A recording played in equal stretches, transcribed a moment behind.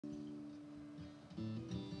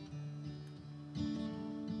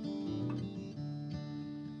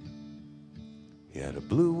He had a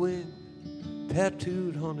blue wing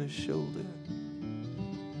tattooed on his shoulder.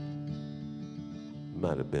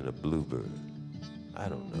 Might have been a bluebird, I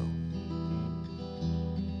don't know.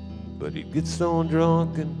 But he'd get stone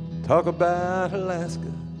drunk and talk about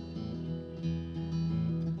Alaska.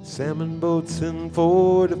 Salmon boats in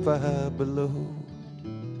 45 below.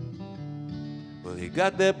 Well, he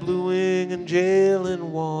got that blue wing in jail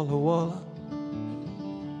in Walla Walla.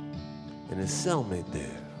 And his cellmate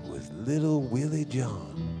there was Little Willy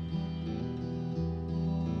John.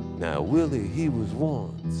 Now Willie, he was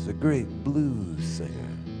once a great blues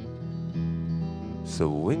singer. So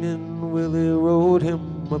Wingin' Willie wrote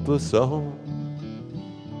him up a song.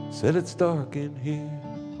 Said it's dark in here,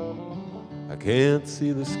 I can't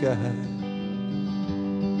see the sky,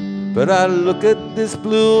 but I look at this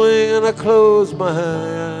blue wing and I close my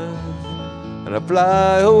eyes and I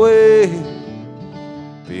fly away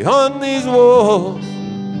beyond these walls,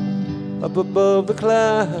 up above the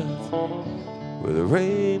clouds where the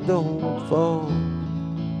rain don't fall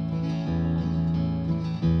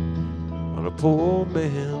on a poor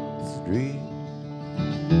man's dream.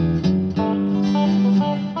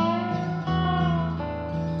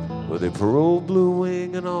 Well, they paroled Blue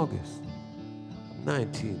Wing in August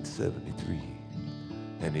 1973,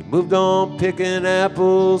 and he moved on picking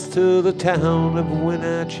apples to the town of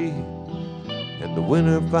Wenatchee. And the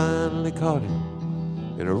winter finally caught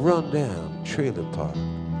him in a rundown trailer park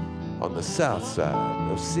on the south side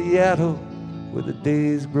of Seattle, where the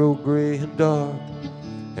days grow gray and dark.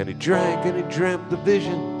 And he drank and he dreamt the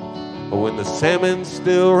vision of when the salmon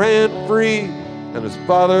still ran free, and his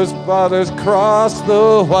fathers crossed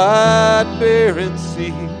the wide barren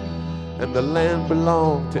sea, and the land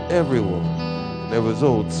belonged to everyone, and there was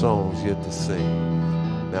old songs yet to sing.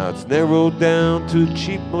 Now it's narrowed down to a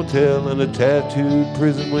cheap motel and a tattooed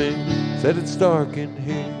prison wing. Said it's dark in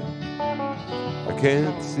here, I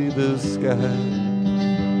can't see the sky.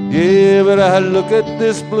 Yeah, but I look at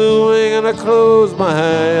this blue wing and I close my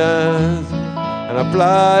eyes and I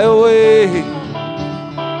fly away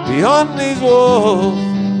beyond these walls,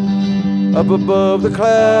 up above the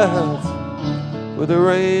clouds where the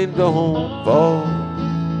rain don't fall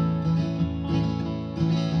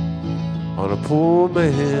on a poor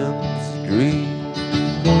man's dream.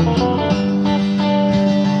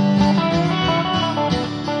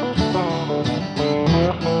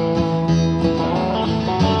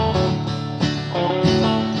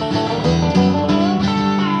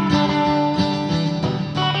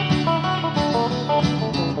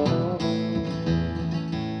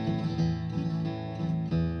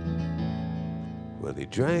 Well, he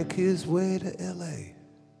drank his way to L.A.,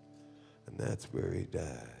 and that's where he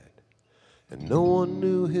died. And no one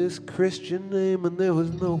knew his Christian name, and there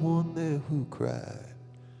was no one there who cried.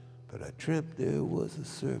 But I dreamt there was a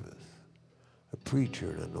service, a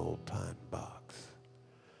preacher in an old pine box.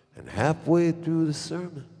 And halfway through the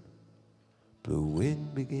sermon, Blue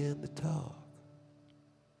Wing began to talk.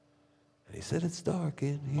 And he said, it's dark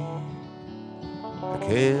in here, I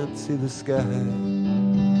can't see the sky.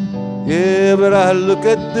 Yeah, but I look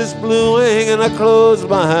at this blue wing and I close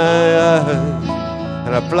my eyes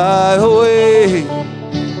and I fly away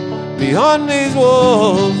beyond these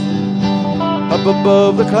walls, up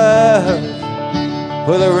above the clouds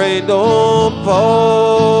where the rain don't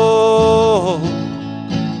fall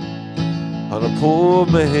on a poor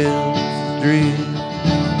man's dream,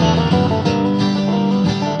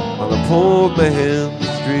 on a poor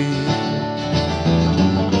man's dream.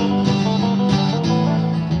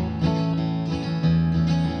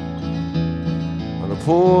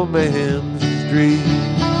 Poor man's dream.